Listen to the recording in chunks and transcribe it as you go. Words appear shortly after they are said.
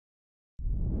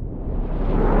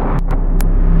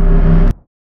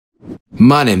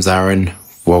My name's Aaron,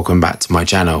 welcome back to my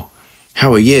channel.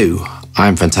 How are you?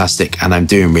 I'm fantastic and I'm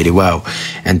doing really well.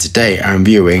 And today I'm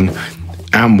viewing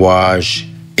Amouage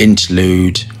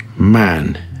Interlude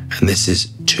Man. And this is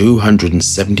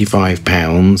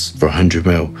 £275 for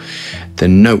 100ml. The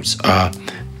notes are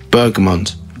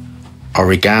bergamot,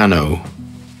 oregano,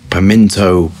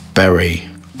 pimento berry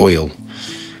oil,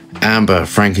 amber,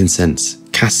 frankincense,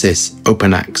 cassis,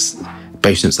 opanax,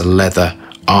 base notes are leather,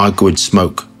 argued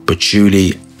smoke,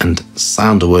 patchouli and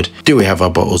sandalwood. Do we have our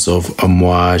bottles of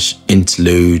Amouage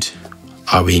Interlude?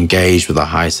 Are we engaged with our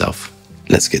high self?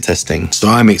 Let's get testing. So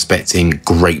I'm expecting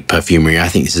great perfumery. I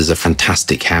think this is a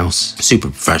fantastic house, super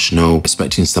professional,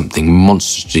 expecting something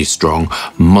monstrously strong,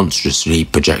 monstrously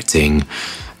projecting.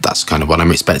 That's kind of what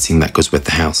I'm expecting that goes with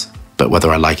the house. But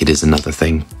whether I like it is another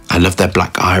thing. I love their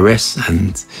black iris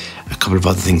and a couple of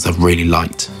other things I've really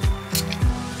liked.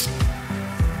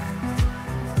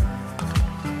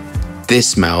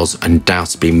 This smells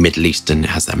undoubtedly Middle Eastern.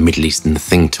 It has that Middle Eastern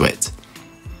thing to it.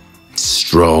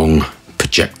 Strong,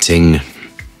 projecting,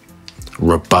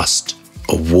 robust,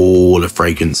 a wall of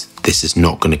fragrance. This is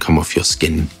not going to come off your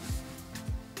skin.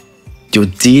 You're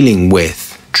dealing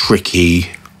with tricky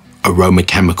aroma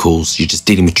chemicals. You're just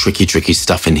dealing with tricky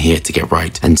stuff in here to get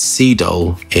right. And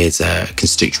cedar is a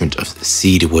constituent of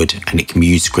cedarwood, and it can be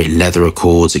used to create leather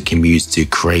accords. It can be used to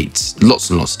create lots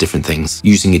and lots of different things.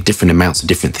 Using different amounts of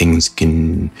different things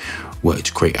can work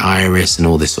to create iris and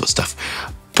all this sort of stuff.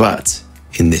 But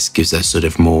in this gives a sort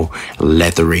of more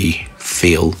leathery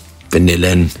feel.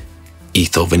 Vanillin,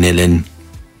 ethyl vanillin,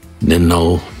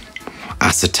 linalool,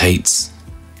 acetates,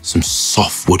 some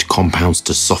softwood compounds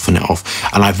to soften it off.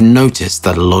 And I've noticed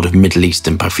that a lot of Middle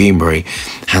Eastern perfumery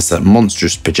has that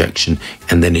monstrous projection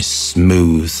and then is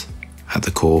smooth at the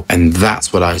core. And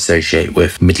that's what I associate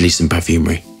with Middle Eastern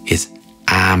perfumery, is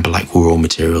amber-like raw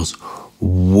materials,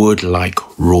 wood-like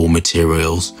raw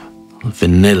materials,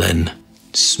 vanillin,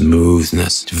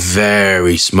 smoothness,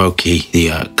 very smoky. The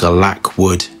galac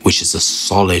wood, which is a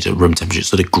solid at room temperature,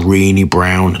 sort of greeny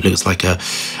brown. It looks like a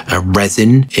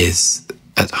resin, is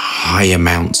at high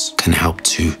amounts can help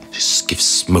to just give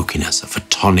smokiness, a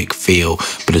photonic feel,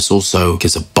 but it also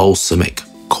gives a balsamic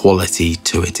quality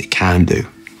to it. It can do.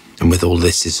 And with all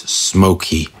this is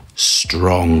smoky,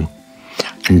 strong,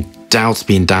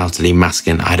 undoubtedly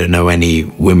masculine. I don't know any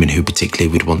women who particularly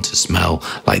would want to smell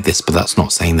like this, but that's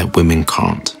not saying that women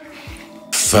can't.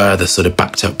 Further sort of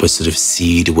backed up with sort of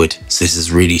cedarwood. So this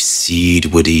is really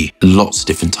cedarwoody. Lots of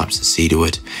different types of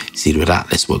cedarwood. Cedarwood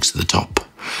Atlas works at the top.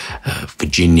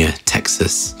 Virginia,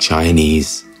 Texas,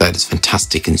 Chinese. That is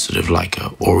fantastic in sort of like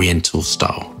a oriental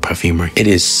style perfumery. It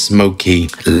is smoky,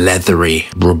 leathery,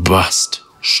 robust,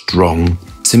 strong.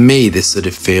 To me, this sort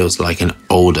of feels like an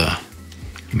older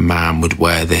man would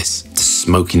wear this. The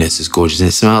smokiness is gorgeous, and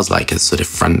it smells like a sort of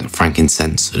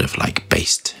frankincense sort of like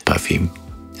based perfume.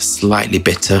 Slightly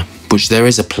bitter, which there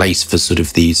is a place for sort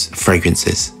of these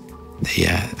fragrances.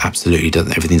 Yeah, absolutely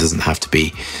doesn't. Everything doesn't have to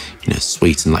be, you know,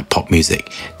 sweet and like pop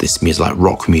music. This to me is like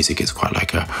rock music. It's quite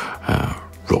like a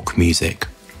rock music.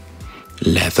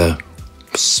 Leather,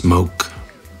 smoke.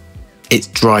 It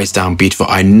dries down beautiful.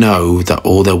 I know that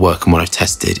all their work and what I've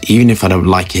tested, even if I don't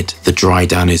like it, the dry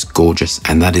down is gorgeous,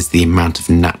 and that is the amount of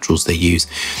naturals they use.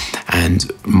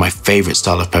 And my favorite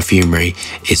style of perfumery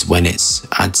is when it's,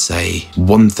 I'd say,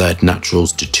 1/3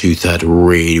 naturals to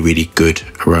 2/3 really good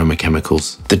aroma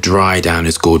chemicals. The dry down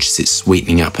is gorgeous. It's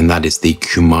sweetening up, and that is the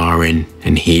coumarin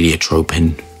and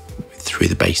heliotropin through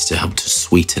the base to help to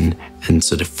sweeten and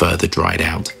sort of further dry it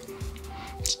out.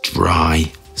 It's dry,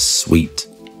 sweet.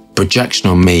 Projection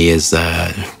on me is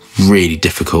really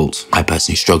difficult. I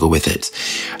personally struggle with it.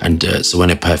 And so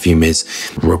when a perfume is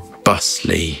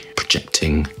robustly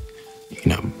projecting, you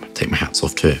know, take my hats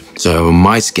off to it. So on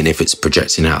my skin, if it's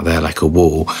projecting out there like a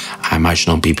wall, I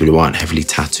imagine on people who aren't heavily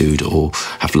tattooed or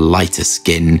have lighter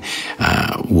skin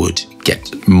would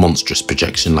get monstrous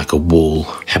projection like a wall.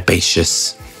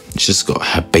 Herbaceous. It's just got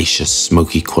a herbaceous,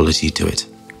 smoky quality to it.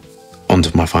 On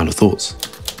to my final thoughts.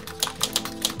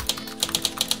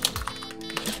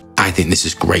 I think this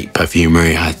is great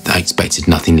perfumery. I expected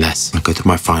nothing less. I'll go through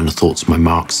my final thoughts, my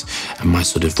marks, and my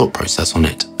sort of thought process on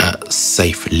it.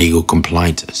 Safe, legal,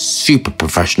 compliant, super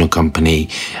professional company.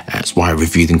 That's why I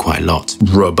review them quite a lot.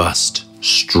 Robust,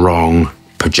 strong,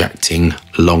 projecting,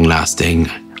 long-lasting.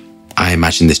 I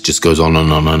imagine this just goes on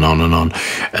and on and on and on.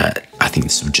 I think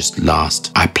this will just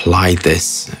last. I applied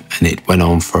this and it went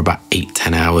on for about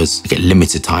 8-10 hours. I get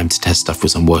limited time to test stuff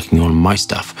because I'm working on my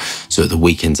stuff. So at the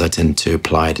weekends I tend to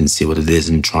apply it and see what it is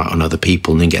and try it on other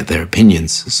people and then get their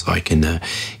opinions so I can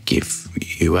give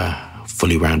you a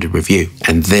fully rounded review.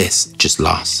 And this just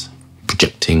lasts.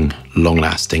 projecting, long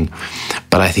lasting.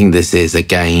 But I think this is,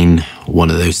 again, one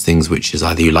of those things which is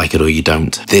either you like it or you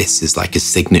don't. This is like a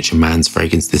signature man's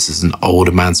fragrance. This is an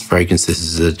older man's fragrance. This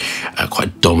is a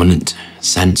quite dominant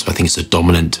scent. So I think it's a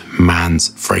dominant man's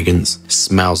fragrance.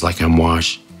 Smells like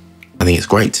Amouage. I think it's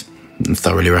great. I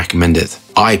thoroughly recommend it.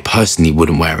 I personally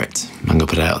wouldn't wear it. I'm gonna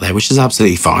put it out there, which is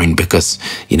absolutely fine because,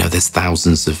 you know, there's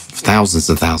thousands and thousands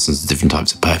of different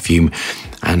types of perfume,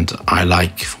 and I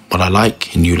like what I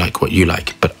like and you like what you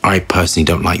like. But I personally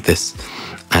don't like this,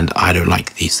 and I don't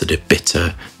like the sort of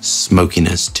bitter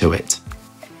smokiness to it.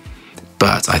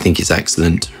 But I think it's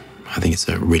excellent. I think it's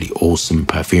a really awesome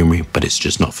perfumery, but it's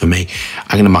just not for me.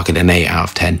 I'm gonna mark it an 8 out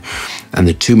of 10. And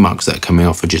the 2 marks that are coming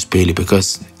off are just purely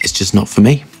because it's just not for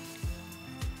me.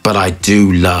 But I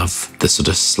do love the sort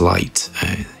of slight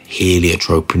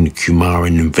heliotrope and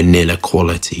coumarin and vanilla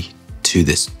quality to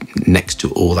this, next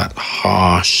to all that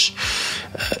harsh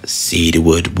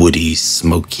cedarwood, woody,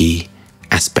 smoky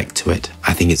aspect to it.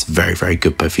 I think it's very, very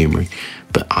good perfumery,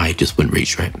 but I just wouldn't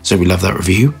reach for it. So we love that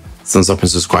review. Thumbs up and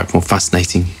subscribe for more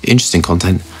fascinating, interesting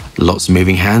content, lots of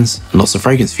moving hands, and lots of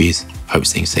fragrance views. Hope you're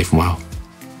staying safe and well.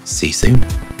 See you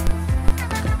soon.